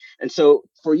And so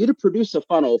for you to produce a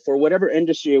funnel for whatever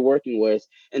industry you're working with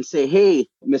and say, hey,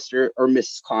 Mr. or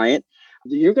Miss Client,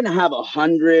 you're going to have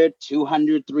 100,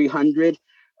 200, 300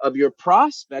 of your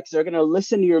prospects. They're going to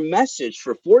listen to your message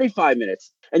for 45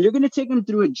 minutes. And you're going to take them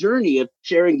through a journey of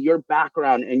sharing your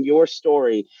background and your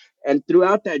story. And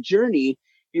throughout that journey,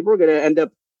 people are going to end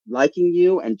up liking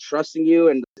you and trusting you.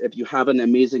 And if you have an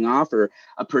amazing offer,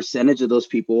 a percentage of those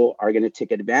people are going to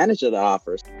take advantage of the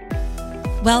offers.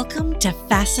 Welcome to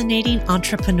Fascinating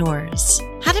Entrepreneurs.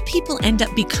 How do people end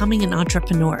up becoming an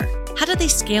entrepreneur? How do they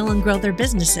scale and grow their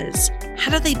businesses?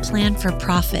 How do they plan for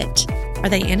profit? Are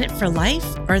they in it for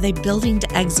life or are they building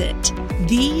to exit?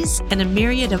 These and a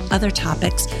myriad of other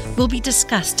topics will be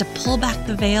discussed to pull back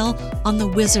the veil on the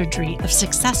wizardry of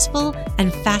successful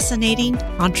and fascinating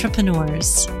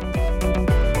entrepreneurs.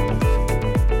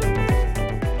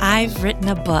 I've written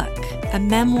a book, a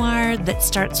memoir that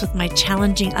starts with my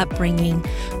challenging upbringing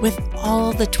with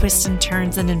all the twists and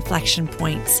turns and inflection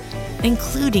points,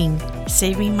 including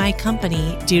saving my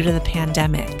company due to the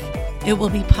pandemic. It will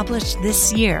be published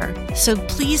this year, so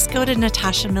please go to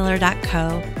natashamiller.co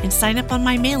and sign up on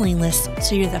my mailing list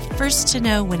so you're the first to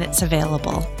know when it's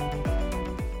available.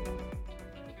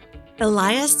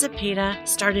 Elias Zepeda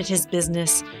started his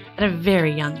business at a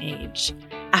very young age.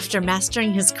 After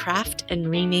mastering his craft and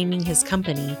renaming his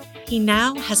company, he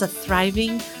now has a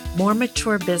thriving, more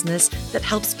mature business that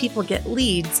helps people get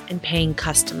leads and paying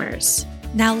customers.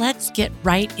 Now let's get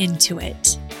right into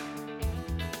it.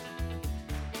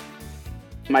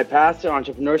 My path to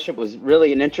entrepreneurship was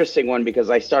really an interesting one because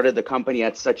I started the company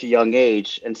at such a young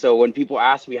age. And so when people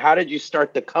ask me, how did you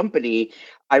start the company?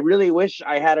 I really wish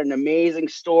I had an amazing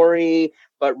story,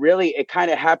 but really it kind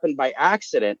of happened by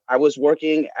accident. I was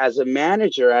working as a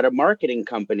manager at a marketing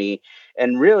company,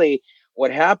 and really what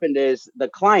happened is the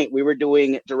client, we were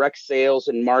doing direct sales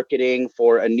and marketing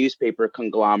for a newspaper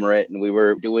conglomerate, and we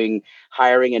were doing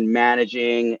hiring and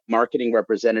managing marketing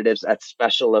representatives at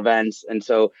special events. And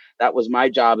so that was my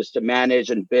job, is to manage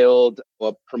and build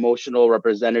a promotional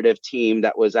representative team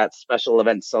that was at special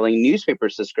events selling newspaper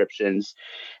subscriptions.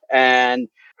 And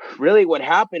really what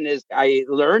happened is I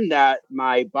learned that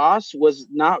my boss was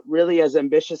not really as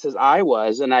ambitious as I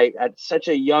was. And at such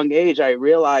a young age, I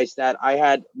realized that I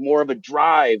had more of a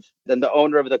drive than the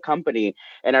owner of the company.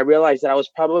 And I realized that I was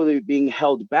probably being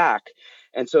held back.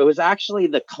 And so it was actually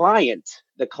the client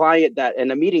that in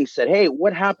a meeting said, hey,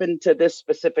 what happened to this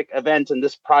specific event and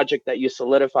this project that you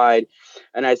solidified?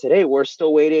 And I said, hey, we're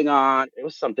still waiting on, it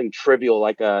was something trivial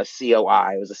like a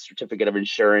COI. It was a certificate of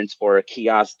insurance for a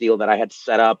kiosk deal that I had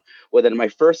set up within my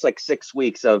first 6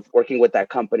 weeks of working with that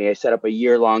company. I set up a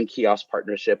year-long kiosk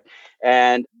partnership.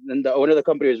 And then the owner of the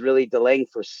company was really delaying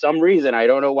for some reason. I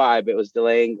don't know why, but it was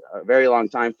delaying a very long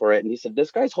time for it. And he said, this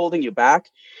guy's holding you back.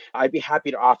 I'd be happy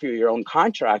to offer you your own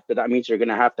contract, but that means you're going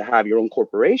to have your own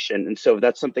corporation. And so if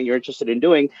that's something you're interested in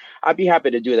doing, I'd be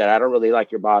happy to do that. I don't really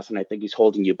like your boss, and I think he's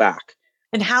holding you back.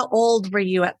 And how old were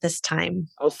you at this time?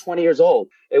 I was 20 years old.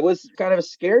 It was kind of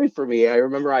scary for me. I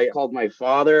remember I called my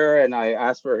father and I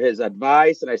asked for his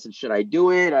advice, and I said, should I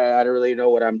do it? I don't really know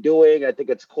what I'm doing. I think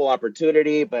it's a cool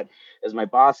opportunity, but is my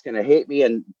boss going to hate me?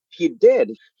 And he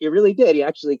did. He really did. He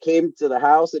actually came to the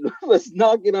house and was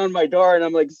knocking on my door, and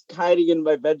I'm hiding in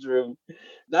my bedroom.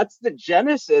 That's the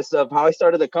genesis of how I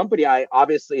started the company. I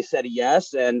obviously said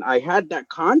yes, and I had that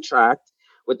contract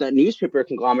with that newspaper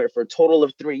conglomerate for a total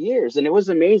of 3 years. And it was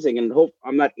amazing. And hope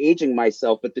I'm not aging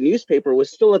myself, but the newspaper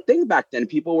was still a thing back then.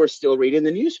 People were still reading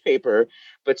the newspaper,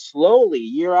 but slowly,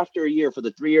 year after year, for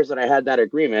the 3 years that I had that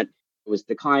agreement, it was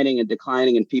declining and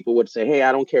declining. And people would say, hey,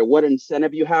 I don't care what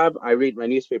incentive you have, I read my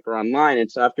newspaper online. And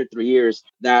so after 3 years,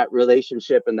 that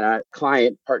relationship and that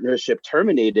client partnership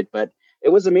terminated. But it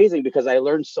was amazing because I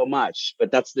learned so much.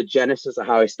 But that's the genesis of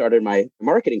how I started my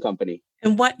marketing company.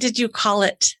 And what did you call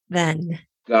it then?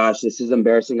 Gosh, this is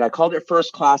embarrassing. I called it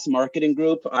First Class Marketing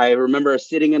Group. I remember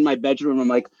sitting in my bedroom. I'm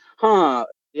like,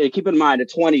 keep in mind, a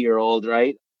 20-year-old,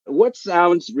 right? What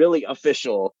sounds really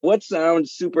official? What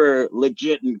sounds super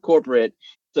legit and corporate?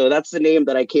 So that's the name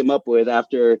that I came up with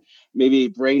after maybe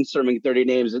brainstorming 30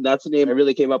 names. And that's the name I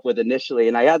really came up with initially.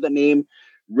 And I had the name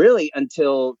really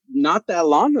until not that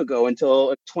long ago, until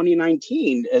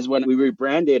 2019 is when we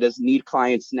rebranded as Need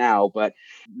Clients Now. But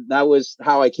that was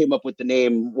how I came up with the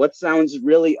name. What sounds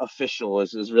really official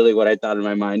is really what I thought in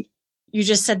my mind. You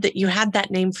just said that you had that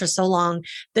name for so long,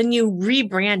 then you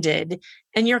rebranded,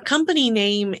 and your company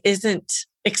name isn't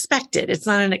expected. It's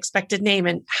not an expected name.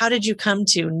 And how did you come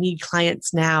to Need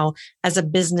Clients Now as a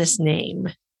business name?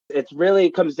 It really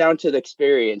comes down to the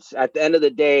experience. At the end of the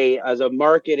day, as a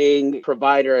marketing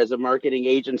provider, as a marketing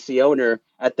agency owner,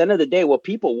 at the end of the day, what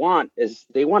people want is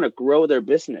they want to grow their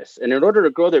business. And in order to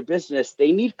grow their business,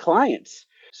 they need clients.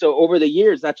 So over the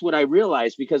years, that's what I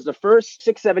realized, because the first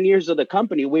 6, 7 years of the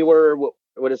company, we were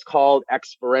what is called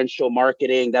experiential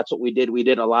marketing. That's what we did. We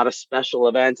did a lot of special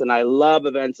events, and I love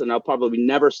events, and I'll probably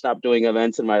never stop doing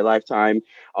events in my lifetime.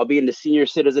 I'll be in the senior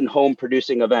citizen home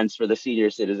producing events for the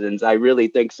senior citizens. I really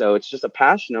think so. It's just a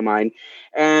passion of mine.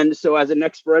 And so as an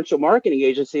experiential marketing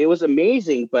agency, it was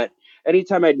amazing. But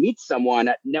anytime I'd meet someone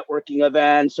at networking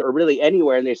events or really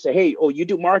anywhere, and they say, "Hey, oh, you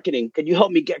do marketing. Could you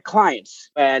help me get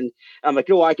clients?" And I'm like,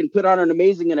 "Oh, I can put on an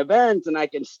amazing event, and I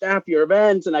can staff your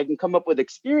events, and I can come up with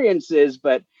experiences."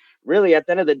 But really, at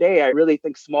the end of the day, I really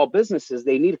think small businesses,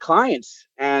 they need clients,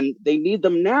 and they need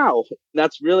them now.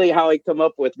 That's really how I come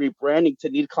up with rebranding to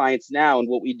Need Clients Now. And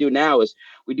what we do now is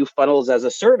we do funnels as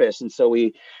a service. And so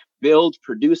we build,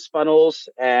 produce funnels,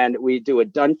 and we do a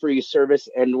done for you service.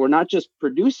 And we're not just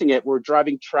producing it, we're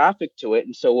driving traffic to it.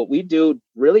 And so what we do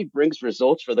really brings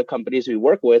results for the companies we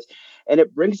work with, and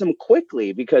it brings them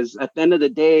quickly, because at the end of the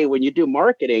day, when you do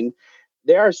marketing,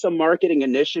 there are some marketing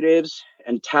initiatives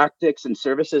and tactics and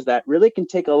services that really can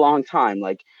take a long time,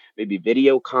 like maybe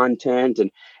video content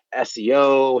and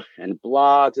SEO and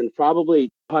blogs, and probably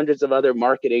hundreds of other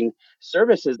marketing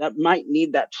services that might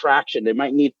need that traction. They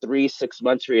might need 3, 6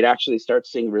 months for you to actually start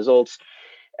seeing results.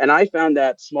 And I found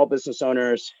that small business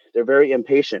owners, they're very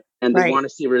impatient, and they Right. want to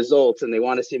see results, and they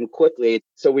want to see them quickly.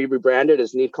 So we rebranded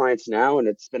as Need Clients Now, and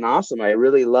it's been awesome. I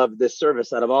really love this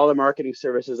service. Out of all the marketing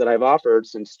services that I've offered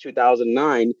since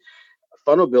 2009,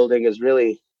 funnel building is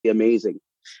really amazing.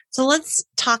 So let's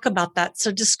talk about that.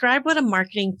 So describe what a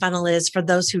marketing funnel is for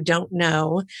those who don't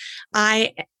know.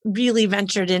 I really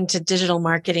ventured into digital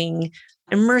marketing,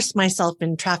 immersed myself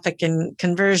in traffic and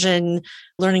conversion,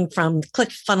 learning from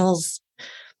ClickFunnels.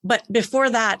 But before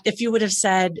that, if you would have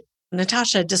said,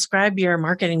 Natasha, describe your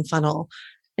marketing funnel,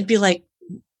 it'd be like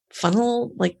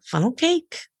funnel, like funnel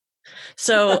cake.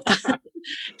 So Like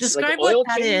describe what oil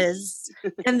that change? is.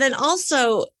 And then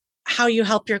also how you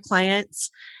help your clients.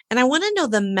 And I want to know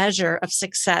the measure of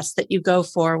success that you go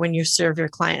for when you serve your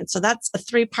clients. So that's a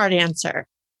 3-part answer.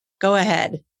 Go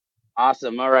ahead.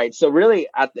 Awesome. All right. So really,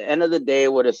 at the end of the day,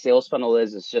 what a sales funnel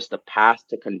is just a path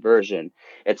to conversion.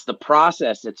 It's the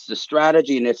process, it's the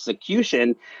strategy and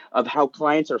execution of how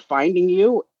clients are finding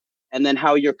you, and then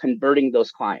how you're converting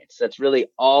those clients. That's really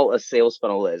all a sales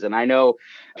funnel is. And I know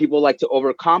people like to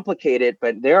overcomplicate it,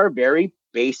 but there are very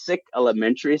basic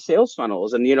elementary sales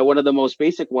funnels. And one of the most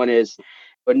basic one is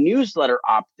a newsletter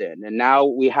opt-in. And now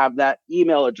we have that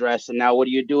email address. And now what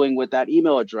are you doing with that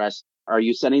email address? Are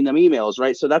you sending them emails,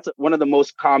 right? So that's one of the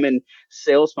most common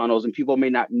sales funnels, and people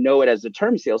may not know it as the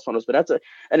term sales funnels, but that's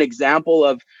an example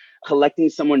of collecting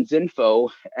someone's info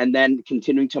and then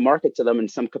continuing to market to them in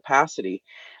some capacity.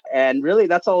 And really,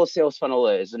 that's all a sales funnel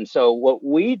is. And so what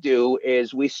we do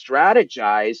is we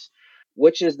strategize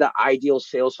which is the ideal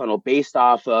sales funnel based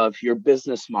off of your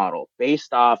business model,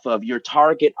 based off of your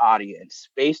target audience,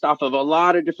 based off of a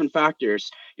lot of different factors,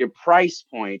 your price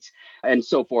points, and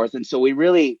so forth. And so we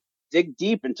really dig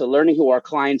deep into learning who our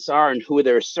clients are and who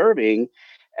they're serving.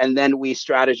 And then we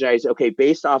strategize, okay,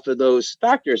 based off of those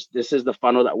factors, this is the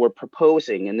funnel that we're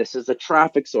proposing, and this is the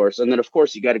traffic source. And then, of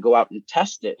course, you got to go out and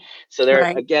test it. So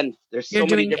Right. there's You're so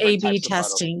many doing different A/B types of funnels.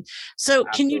 testing. So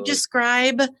can you Absolutely.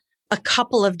 describe a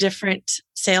couple of different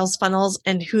sales funnels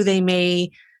and who they may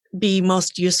be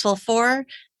most useful for?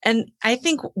 And I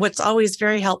think what's always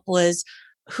very helpful is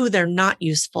who they're not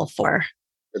useful for.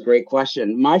 A great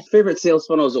question. My favorite sales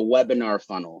funnel is a webinar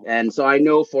funnel. And so I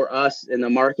know for us in the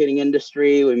marketing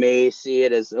industry, we may see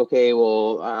it as, okay,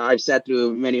 well, I've sat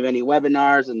through many, many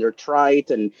webinars and they're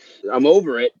trite and I'm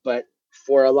over it. But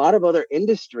for a lot of other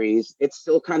industries, it's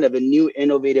still kind of a new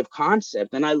innovative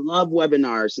concept. And I love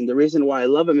webinars. And the reason why I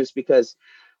love them is because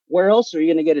where else are you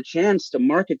going to get a chance to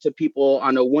market to people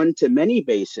on a one-to-many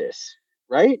basis?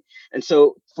 Right. And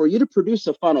so for you to produce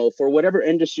a funnel for whatever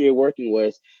industry you're working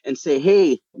with and say,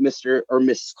 hey, Mr. or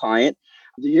Miss Client,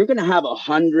 you're going to have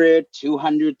 100,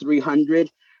 200, 300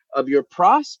 of your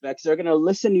prospects that are going to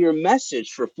listen to your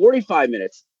message for 45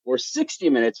 minutes or 60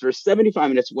 minutes or 75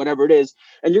 minutes, whatever it is.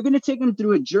 And you're going to take them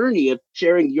through a journey of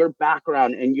sharing your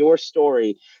background and your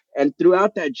story. And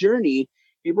throughout that journey,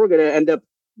 people are going to end up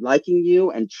liking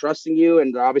you and trusting you,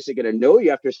 and they're obviously going to know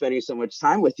you after spending so much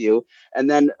time with you. And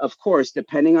then, of course,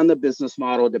 depending on the business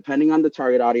model, depending on the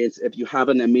target audience, if you have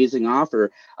an amazing offer,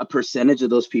 a percentage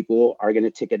of those people are going to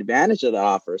take advantage of the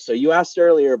offer. So you asked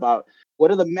earlier about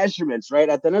what are the measurements, right?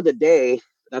 At the end of the day,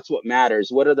 That's what matters.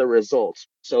 What are the results?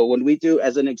 So when we do,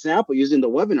 as an example, using the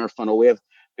webinar funnel, we have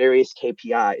various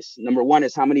KPIs. Number one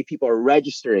is how many people are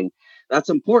registering. That's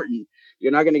important.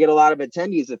 You're not going to get a lot of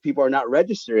attendees if people are not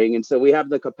registering. And so we have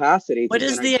the capacity to What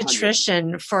is generate the hundreds.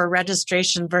 attrition for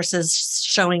registration versus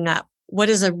showing up? What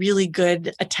is a really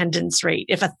good attendance rate?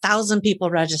 If 1,000 people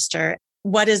register,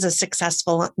 what is a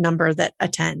successful number that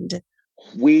attend?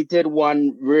 We did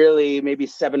one really maybe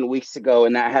 7 weeks ago,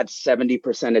 and that had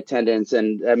 70% attendance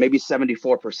and maybe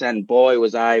 74%. Boy,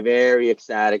 was I very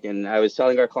ecstatic. And I was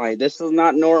telling our client, this is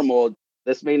not normal.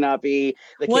 This may not be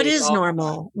the What case is all the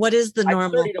normal? time. What is the It's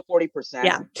normal? 30 to 40%.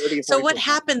 Yeah. 30 to So what 40%.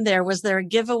 happened there? Was there a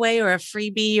giveaway or a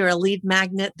freebie or a lead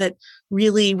magnet that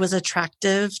really was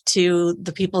attractive to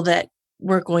the people that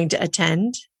were going to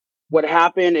attend? What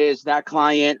happened is that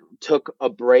client took a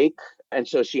break. And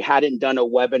so she hadn't done a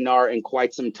webinar in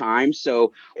quite some time.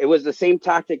 So it was the same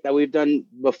tactic that we've done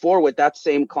before with that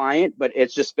same client, but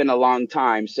it's just been a long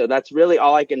time. So that's really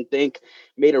all I can think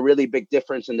made a really big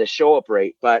difference in the show up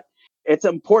rate. But it's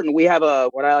important. We have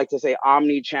what I like to say,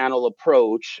 omni-channel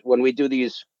approach when we do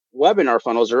these webinar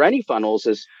funnels or any funnels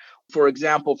is, for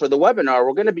example, for the webinar,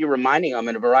 we're going to be reminding them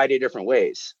in a variety of different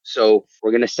ways. So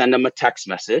we're going to send them a text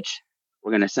message.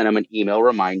 We're going to send them an email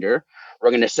reminder. We're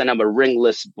going to send them a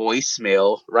ringless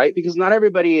voicemail, right? Because not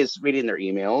everybody is reading their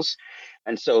emails.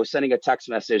 And so sending a text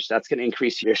message, that's going to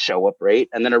increase your show up rate.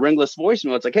 And then a ringless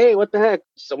voicemail, it's like, hey, what the heck?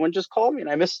 Someone just called me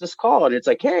and I missed this call. And it's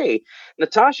like, hey,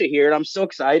 Natasha here. And I'm so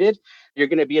excited. You're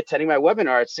going to be attending my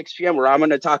webinar at 6 p.m. where I'm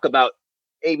going to talk about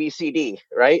ABCD,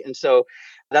 right? And so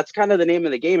that's kind of the name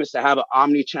of the game, is to have an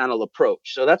omni-channel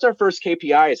approach. So that's our first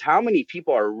KPI, is how many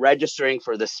people are registering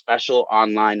for this special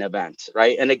online event,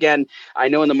 right? And again, I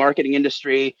know in the marketing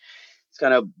industry, it's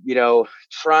kind of,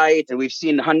 trite, and we've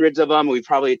seen hundreds of them. We've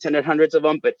probably attended hundreds of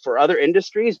them. But for other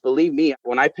industries, believe me,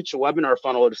 when I pitch a webinar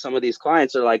funnel to some of these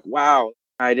clients, they're like, wow,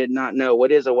 I did not know.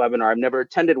 What is a webinar? I've never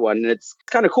attended one. And it's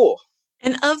kind of cool.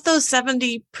 And of those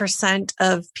 70%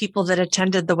 of people that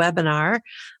attended the webinar,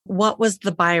 what was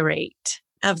the buy rate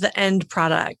of the end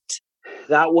product?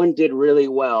 That one did really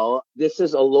well. This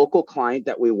is a local client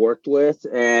that we worked with.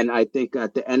 And I think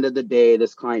at the end of the day,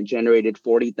 this client generated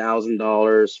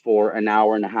 $40,000 for an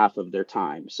hour and a half of their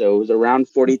time. So it was around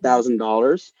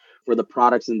 $40,000 for the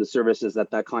products and the services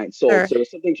that client sold. Sure. So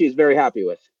it's something she's very happy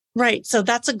with. Right. So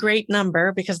that's a great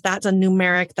number because that's a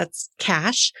numeric, that's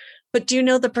cash. But do you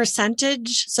know the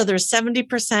percentage? So there's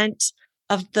 70%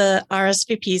 of the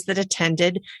RSVPs that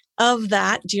attended. Of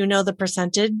that, do you know the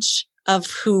percentage of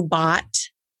who bought?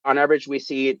 On average, we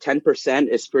see 10%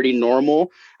 is pretty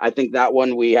normal. I think that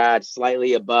one we had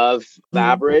slightly above the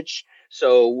average.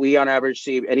 So we on average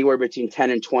see anywhere between 10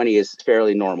 and 20 is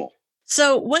fairly normal.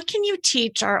 So what can you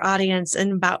teach our audience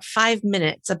in about 5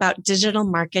 minutes about digital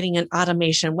marketing and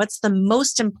automation? What's the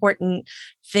most important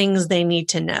things they need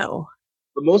to know?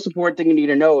 The most important thing you need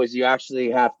to know is you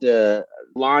actually have to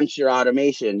launch your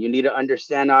automation. You need to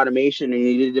understand automation, and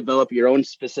you need to develop your own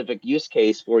specific use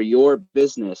case for your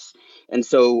business. And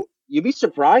so you'd be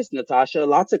surprised, Natasha,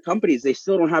 lots of companies, they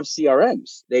still don't have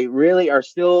CRMs. They really are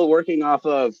still working off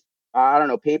of,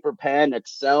 paper, pen,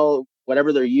 Excel,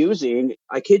 whatever they're using.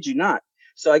 I kid you not.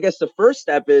 So I guess the first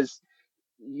step is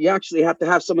you actually have to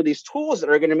have some of these tools that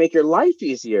are going to make your life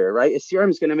easier, right? A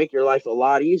CRM is going to make your life a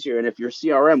lot easier. And if your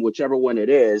CRM, whichever one it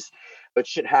is, it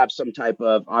should have some type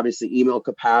of, obviously, email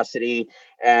capacity.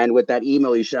 And with that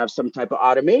email, you should have some type of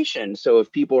automation. So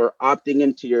if people are opting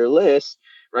into your list,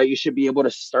 right, you should be able to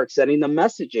start sending them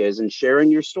messages and sharing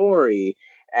your story.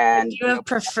 And do you have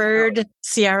preferred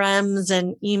CRMs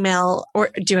and email,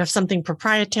 or do you have something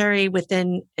proprietary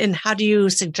within? And how do you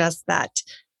suggest that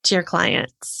to your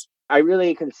clients? I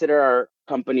really consider our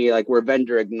company like we're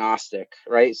vendor agnostic,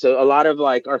 right? So a lot of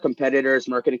like our competitors,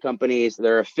 marketing companies,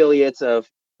 they're affiliates of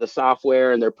the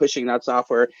software and they're pushing that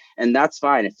software, and that's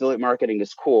fine. Affiliate marketing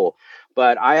is cool.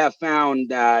 But I have found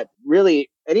that really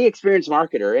any experienced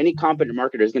marketer, any competent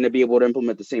marketer is going to be able to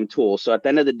implement the same tool. So at the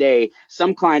end of the day,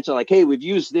 some clients are like, hey, we've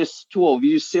used this tool,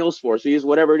 we've used Salesforce, we use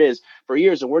whatever it is for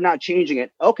years, and we're not changing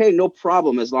it. Okay, no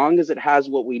problem. As long as it has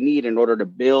what we need in order to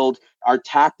build our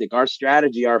tactic, our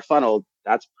strategy, our funnel,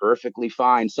 that's perfectly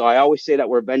fine. So I always say that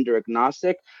we're vendor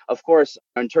agnostic. Of course,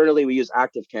 internally, we use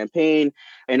ActiveCampaign.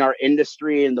 In our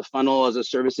industry, in the funnel as a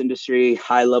service industry,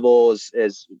 high level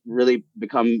is really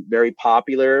become very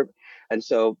popular. And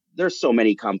so there's so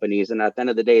many companies. And at the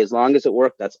end of the day, as long as it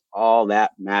works, that's all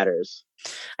that matters.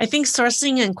 I think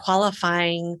sourcing and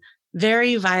qualifying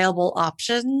very viable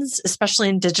options, especially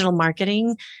in digital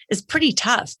marketing, is pretty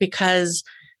tough because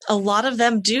a lot of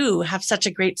them do have such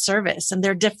a great service and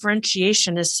their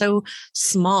differentiation is so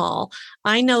small.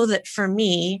 I know that for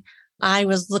me, I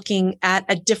was looking at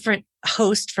a different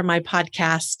host for my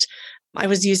podcast. I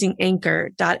was using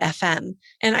Anchor.fm,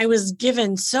 and I was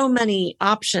given so many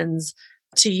options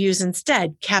to use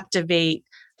instead. Captivate.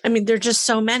 I mean, there are just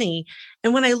so many.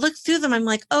 And when I look through them, I'm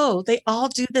like, oh, they all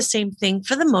do the same thing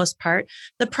for the most part.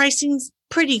 The pricing's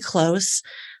pretty close,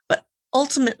 but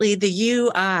ultimately the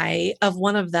UI of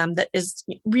one of them that is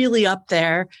really up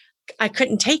there, I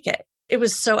couldn't take it. It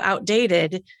was so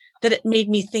outdated that it made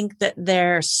me think that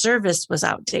their service was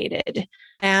outdated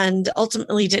and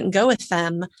ultimately didn't go with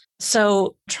them.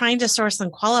 So trying to source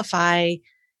and qualify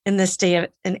in this day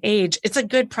and age, it's a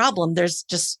good problem. There's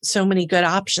just so many good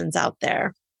options out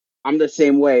there. I'm the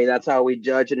same way. That's how we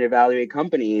judge and evaluate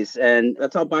companies. And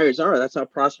that's how buyers are. That's how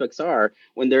prospects are.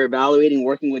 When they're evaluating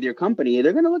working with your company,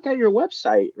 they're going to look at your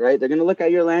website, right? They're going to look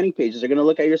at your landing pages. They're going to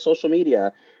look at your social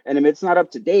media. And if it's not up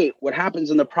to date, what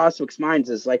happens in the prospect's minds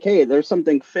is like, hey, there's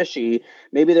something fishy.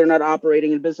 Maybe they're not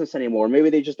operating in business anymore. Maybe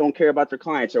they just don't care about their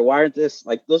clients, or why aren't this,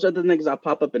 like, those are the things that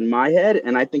pop up in my head.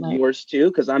 And I think Right. yours too,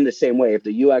 because I'm the same way. If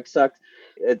the UX sucks,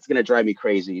 it's going to drive me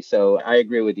crazy. So I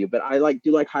agree with you, but I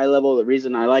do like high level. The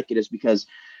reason I like it is because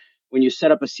when you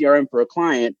set up a CRM for a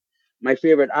client, my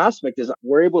favorite aspect is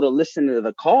we're able to listen to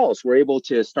the calls. We're able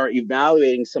to start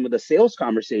evaluating some of the sales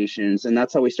conversations. And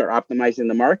that's how we start optimizing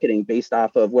the marketing based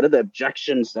off of what are the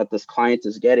objections that this client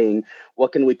is getting?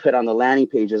 What can we put on the landing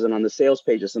pages and on the sales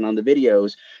pages and on the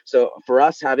videos? So for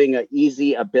us, having an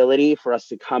easy ability for us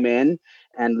to come in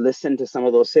and listen to some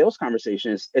of those sales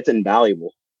conversations, it's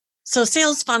invaluable. So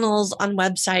sales funnels on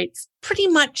websites pretty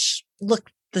much look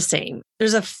the same.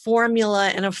 There's a formula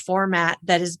and a format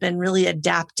that has been really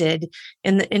adapted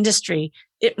in the industry.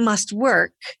 It must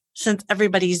work since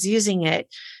everybody's using it.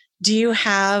 Do you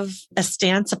have a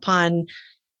stance upon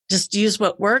just use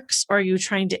what works, or are you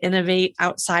trying to innovate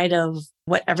outside of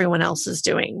what everyone else is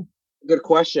doing? Good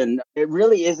question. It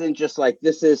really isn't just like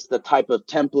this is the type of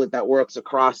template that works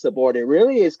across the board. It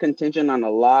really is contingent on a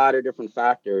lot of different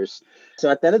factors.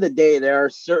 So at the end of the day, there are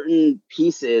certain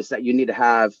pieces that you need to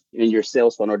have in your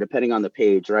sales funnel, depending on the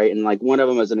page, right? And like one of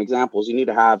them, as an example, is you need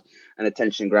to have an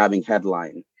attention grabbing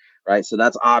headline, right? So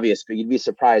that's obvious, but you'd be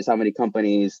surprised how many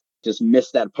companies just miss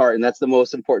that part. And that's the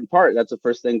most important part. That's the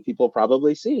first thing people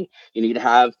probably see. You need to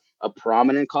have a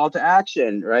prominent call to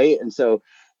action, right? And so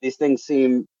these things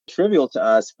seem trivial to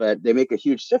us, but they make a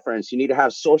huge difference. You need to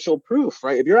have social proof,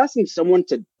 right? If you're asking someone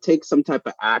to take some type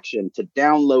of action, to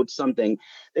download something,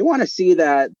 they want to see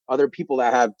that other people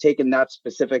that have taken that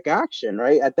specific action,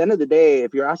 right? At the end of the day,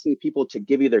 if you're asking people to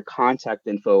give you their contact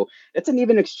info, it's an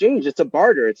even exchange. It's a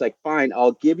barter. It's like, fine,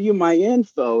 I'll give you my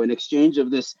info in exchange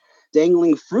of this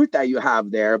dangling fruit that you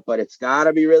have there, but it's got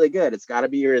to be really good. It's got to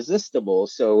be irresistible.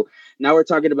 So now we're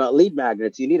talking about lead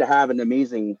magnets. You need to have an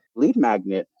amazing lead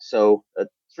magnet. So it's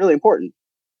really important.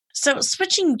 So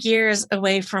switching gears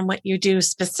away from what you do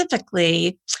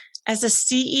specifically, as a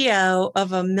CEO of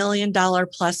 $1 million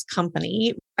plus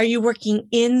company, are you working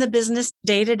in the business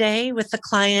day to day with the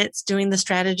clients doing the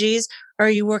strategies, or are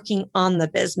you working on the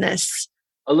business?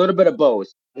 A little bit of both.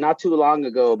 Not too long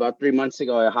ago, about 3 months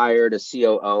ago, I hired a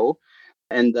COO.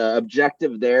 And the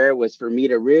objective there was for me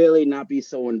to really not be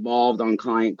so involved on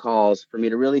client calls, for me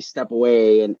to really step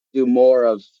away and do more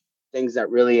of things that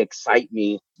really excite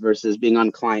me versus being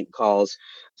on client calls.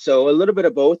 So a little bit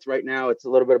of both right now. It's a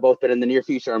little bit of both, but in the near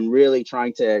future, I'm really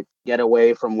trying to get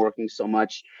away from working so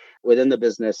much within the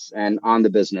business and on the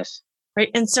business.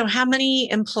 Right. And so how many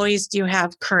employees do you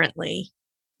have currently?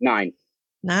 9.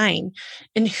 9.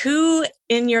 And who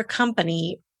in your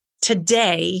company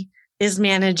today is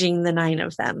managing the 9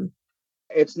 of them?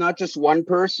 It's not just one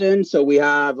person. So we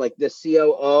have like the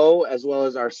COO as well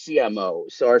as our CMO.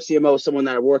 So our CMO is someone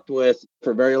that I worked with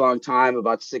for a very long time,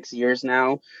 about 6 years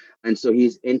now. And so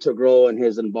he's integral in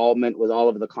his involvement with all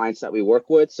of the clients that we work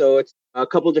with. So it's a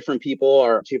couple different people,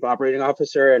 our chief operating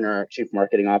officer and our chief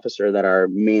marketing officer, that are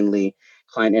mainly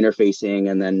client interfacing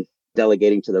and then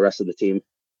delegating to the rest of the team.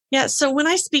 Yeah. So when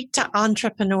I speak to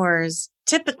entrepreneurs,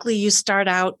 typically you start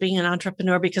out being an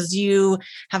entrepreneur because you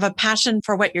have a passion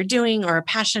for what you're doing or a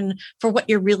passion for what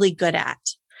you're really good at.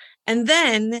 And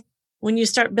then when you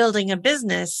start building a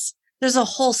business, there's a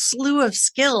whole slew of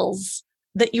skills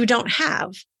that you don't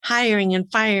have: hiring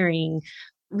and firing,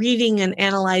 reading and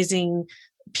analyzing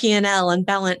P&L and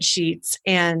balance sheets,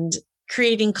 and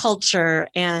creating culture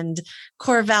and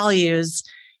core values.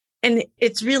 And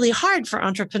it's really hard for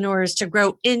entrepreneurs to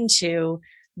grow into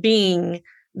being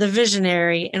the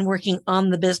visionary and working on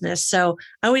the business. So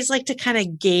I always like to kind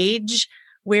of gauge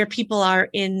where people are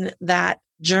in that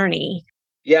journey.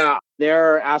 Yeah,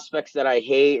 there are aspects that I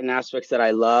hate and aspects that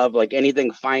I love, like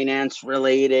anything finance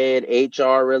related,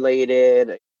 HR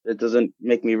related. It doesn't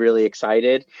make me really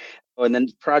excited. Oh, and then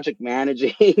project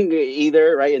managing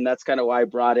either, right? And that's kind of why I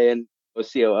brought in a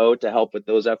COO to help with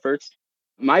those efforts.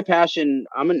 My passion,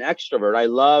 I'm an extrovert. I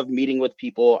love meeting with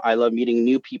people. I love meeting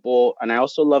new people. And I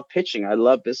also love pitching. I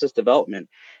love business development.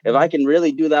 If I can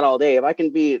really do that all day, if I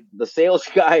can be the sales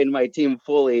guy in my team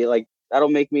fully, like that'll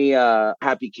make me a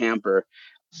happy camper.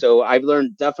 So I've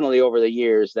learned definitely over the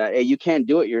years that, hey, you can't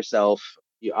do it yourself.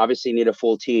 You obviously need a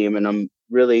full team. And I'm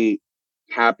really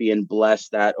happy and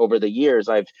blessed that over the years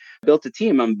I've built a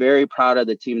team. I'm very proud of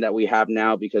the team that we have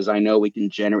now because I know we can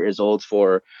generate results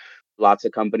for lots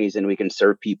of companies and we can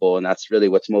serve people. And that's really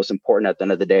what's most important at the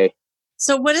end of the day.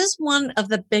 So, what is one of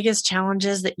the biggest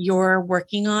challenges that you're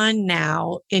working on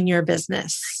now in your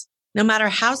business? No matter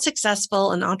how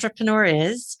successful an entrepreneur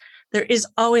is, there is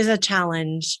always a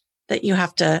challenge that you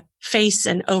have to face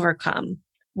and overcome.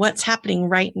 What's happening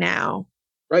right now?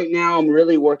 Right now, I'm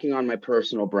really working on my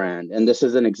personal brand. And this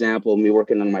is an example of me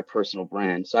working on my personal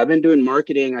brand. So I've been doing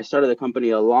marketing. I started the company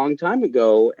a long time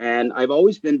ago, and I've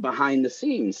always been behind the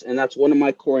scenes. And that's one of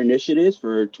my core initiatives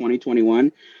for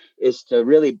 2021 is to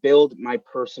really build my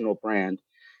personal brand.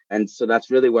 And so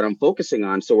that's really what I'm focusing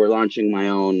on. So we're launching my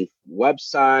own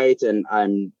website and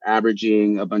I'm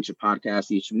averaging a bunch of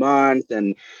podcasts each month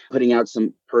and putting out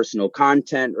some personal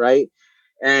content, right?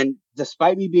 And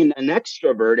despite me being an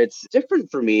extrovert, it's different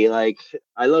for me. Like,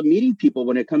 I love meeting people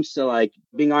when it comes to like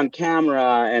being on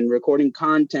camera and recording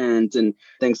content and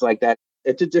things like that.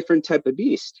 It's a different type of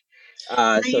beast.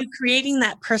 Are So you creating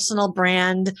that personal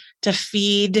brand to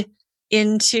feed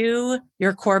into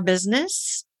your core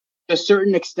business? to a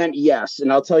certain extent, yes.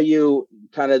 And I'll tell you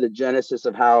kind of the genesis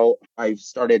of how I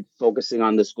started focusing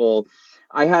on this goal.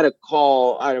 I had a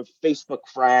call out of Facebook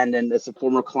friend, and it's a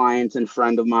former client and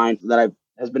friend of mine that I've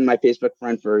has been my Facebook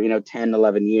friend for 10,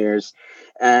 11 years.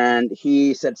 And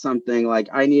he said something like,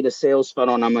 I need a sales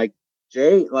funnel. And I'm like,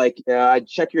 Jay, like, I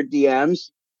check your DMs.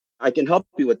 I can help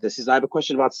you with this. He says, I have a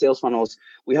question about sales funnels.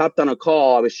 We hopped on a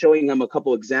call. I was showing him a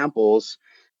couple examples,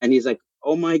 and he's like,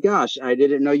 oh my gosh, I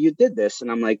didn't know you did this.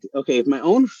 And I'm like, okay, if my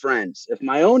own friends, if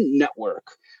my own network,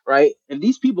 right? If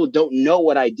these people don't know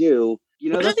what I do,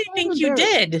 What do that's they kind of think you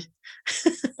embarrassing. did?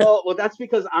 Well, that's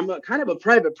because I'm kind of a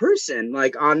private person.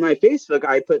 Like on my Facebook,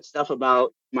 I put stuff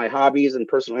about my hobbies and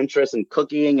personal interests and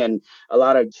cooking and a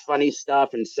lot of funny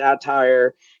stuff and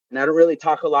satire. And I don't really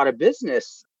talk a lot of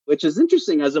business, which is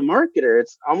interesting as a marketer.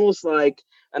 It's almost like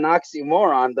an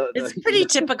oxymoron. It's pretty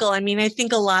typical. I mean, I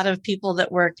think a lot of people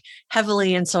that work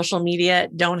heavily in social media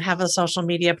don't have a social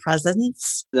media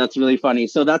presence. That's really funny.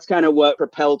 So that's kind of what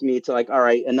propelled me to like, all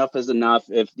right, enough is enough.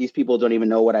 If these people don't even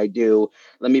know what I do,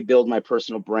 let me build my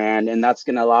personal brand. And that's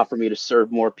going to allow for me to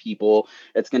serve more people.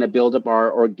 It's going to build up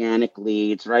our organic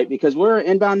leads, right? Because we're an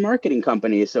inbound marketing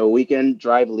company. So we can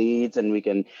drive leads and we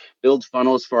can build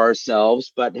funnels for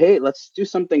ourselves. But hey, let's do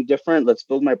something different. Let's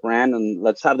build my brand and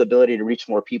let's have the ability to reach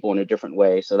more people in a different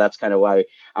way. So that's kind of why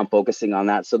I'm focusing on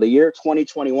that. So the year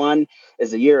 2021 is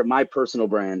the year of my personal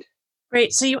brand.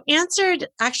 Great. So you answered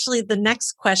actually the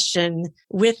next question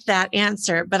with that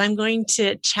answer, but I'm going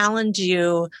to challenge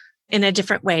you in a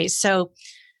different way. So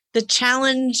the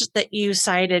challenge that you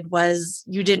cited was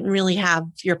you didn't really have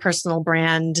your personal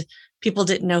brand. People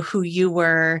didn't know who you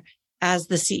were as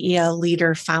the CEO,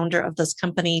 leader, founder of this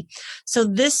company. So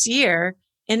this year,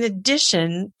 in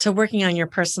addition to working on your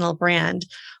personal brand,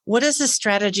 what is the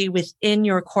strategy within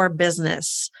your core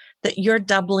business that you're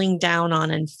doubling down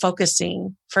on and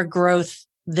focusing for growth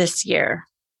this year?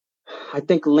 I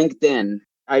think LinkedIn.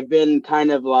 I've been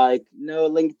kind of like, no,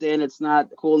 LinkedIn, it's not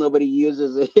cool. Nobody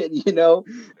uses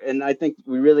it. And I think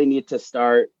we really need to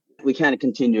start, we can't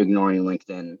continue ignoring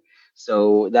LinkedIn.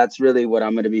 So that's really what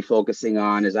I'm going to be focusing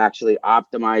on is actually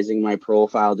optimizing my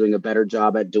profile, doing a better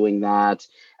job at doing that,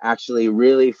 actually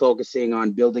really focusing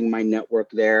on building my network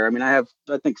there. I mean, I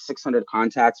think 600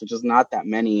 contacts, which is not that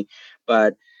many,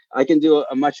 but I can do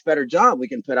a much better job. We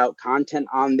can put out content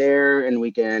on there and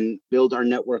we can build our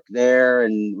network there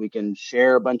and we can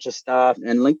share a bunch of stuff.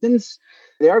 And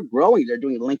they are growing. They're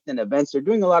doing LinkedIn events. They're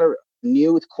doing a lot of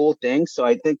new cool things. So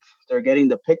I think they're getting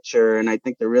the picture and I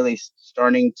think they're really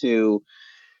starting to,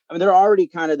 I mean, they're already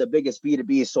kind of the biggest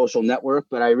B2B social network,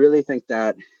 but I really think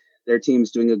that their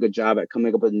team's doing a good job at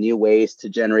coming up with new ways to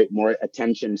generate more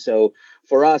attention. So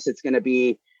for us, it's going to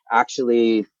be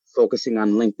actually focusing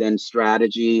on LinkedIn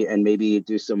strategy and maybe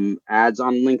do some ads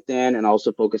on LinkedIn and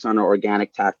also focus on our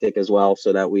organic tactic as well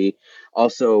so that we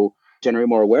also generate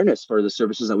more awareness for the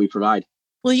services that we provide.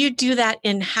 Will you do that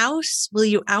in-house? Will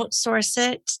you outsource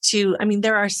it to, I mean,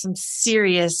 there are some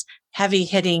serious heavy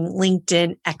hitting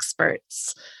LinkedIn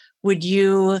experts. Would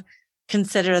you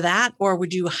consider that or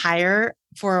would you hire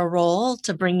for a role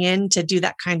to bring in to do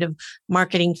that kind of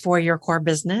marketing for your core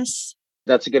business?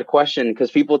 That's a good question,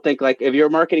 because people think like if you're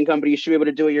a marketing company, you should be able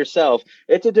to do it yourself.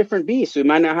 It's a different beast. We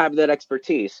might not have that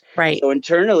expertise. Right. So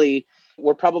internally,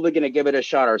 we're probably going to give it a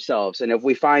shot ourselves. And if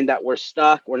we find that we're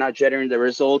stuck, we're not generating the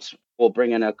results, we'll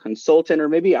bring in a consultant or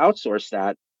maybe outsource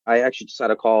that. I actually just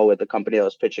had a call with the company that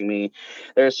was pitching me.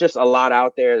 There's just a lot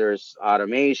out there. There's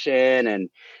automation and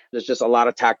there's just a lot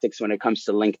of tactics when it comes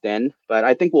to LinkedIn. But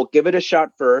I think we'll give it a shot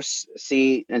first,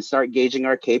 see and start gauging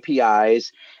our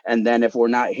KPIs. And then if we're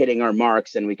not hitting our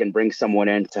marks, then we can bring someone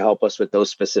in to help us with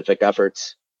those specific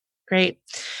efforts. Great.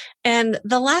 And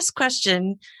the last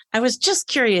question, I was just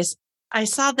curious. I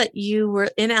saw that you were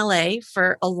in LA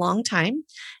for a long time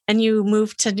and you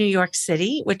moved to New York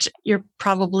City, which you're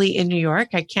probably in New York.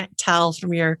 I can't tell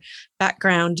from your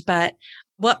background, but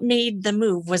what made the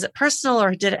move? Was it personal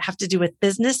or did it have to do with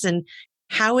business? And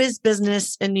how is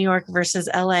business in New York versus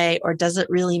LA, or does it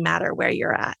really matter where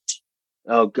you're at?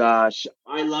 Oh gosh,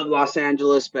 I love Los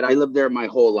Angeles, but I lived there my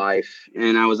whole life.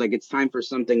 And I was like, it's time for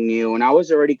something new. And I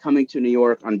was already coming to New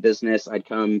York on business. I'd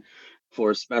come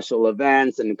for special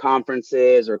events and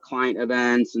conferences or client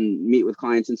events and meet with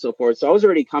clients and so forth. So I was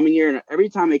already coming here. And every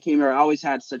time I came here, I always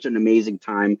had such an amazing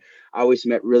time. I always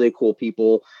met really cool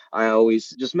people. I always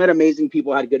just met amazing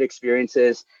people, had good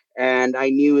experiences. And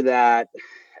I knew that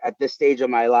at this stage of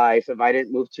my life, if I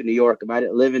didn't move to New York, if I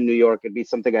didn't live in New York, it'd be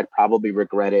something I'd probably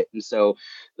regret it. And so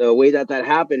the way that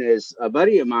happened is a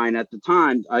buddy of mine at the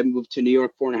time, I moved to New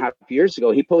York 4.5 years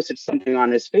ago. He posted something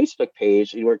on his Facebook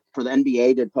page. He worked for the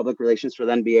NBA, did public relations for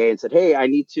the NBA, and said, hey, I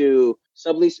need to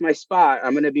sublease my spot.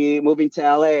 I'm going to be moving to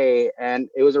LA. And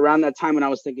it was around that time when I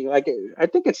was thinking, like, I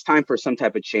think it's time for some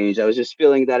type of change. I was just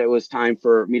feeling that it was time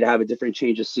for me to have a different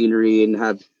change of scenery and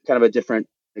have kind of a different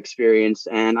experience.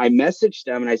 And I messaged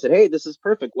them and I said, hey, this is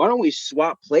perfect. Why don't we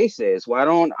swap places? Why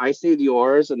don't I stay with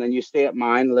yours and then you stay at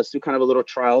mine? Let's do kind of a little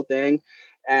trial thing.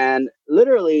 And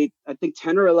literally, I think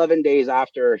 10 or 11 days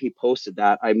after he posted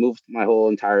that, I moved my whole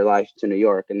entire life to New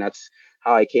York. And that's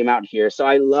how I came out here. So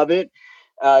I love it.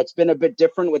 It's been a bit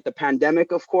different with the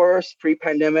pandemic, of course.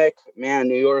 Pre-pandemic, man,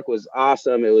 New York was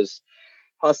awesome. It was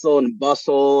hustle and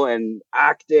bustle and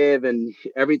active and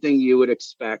everything you would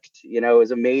expect, is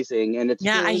amazing. And it's,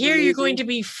 I hear you're going to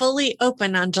be fully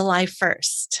open on July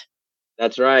 1st.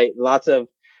 That's right. Lots of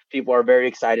people are very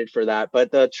excited for that.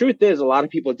 But the truth is a lot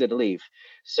of people did leave.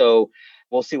 So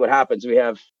we'll see what happens. We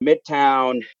have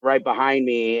Midtown right behind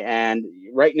me. And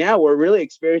right now we're really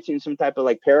experiencing some type of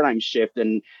like paradigm shift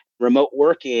and remote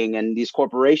working and these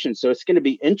corporations. So it's going to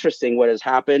be interesting what has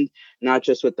happened, not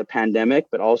just with the pandemic,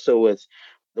 but also with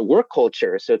the work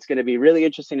culture. So it's going to be really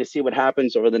interesting to see what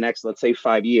happens over the next, let's say,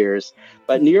 5 years.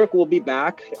 But New York will be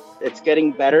back. It's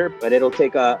getting better, but it'll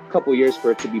take a couple years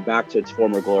for it to be back to its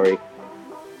former glory.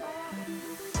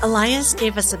 Elias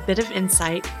gave us a bit of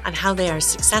insight on how they are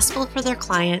successful for their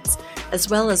clients, as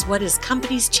well as what his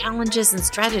company's challenges and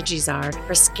strategies are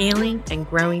for scaling and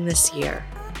growing this year.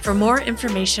 For more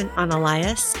information on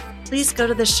Elias, please go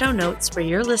to the show notes where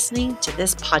you're listening to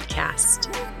this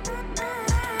podcast.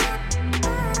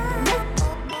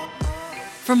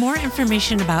 For more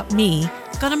information about me,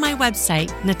 go to my website,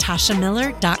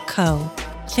 natashamiller.co.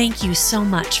 Thank you so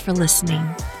much for listening.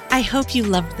 I hope you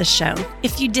loved the show.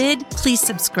 If you did, please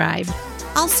subscribe.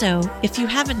 Also, if you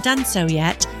haven't done so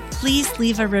yet, please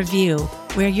leave a review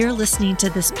where you're listening to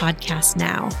this podcast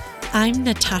now. I'm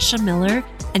Natasha Miller,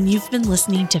 and you've been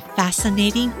listening to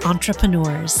Fascinating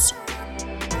Entrepreneurs.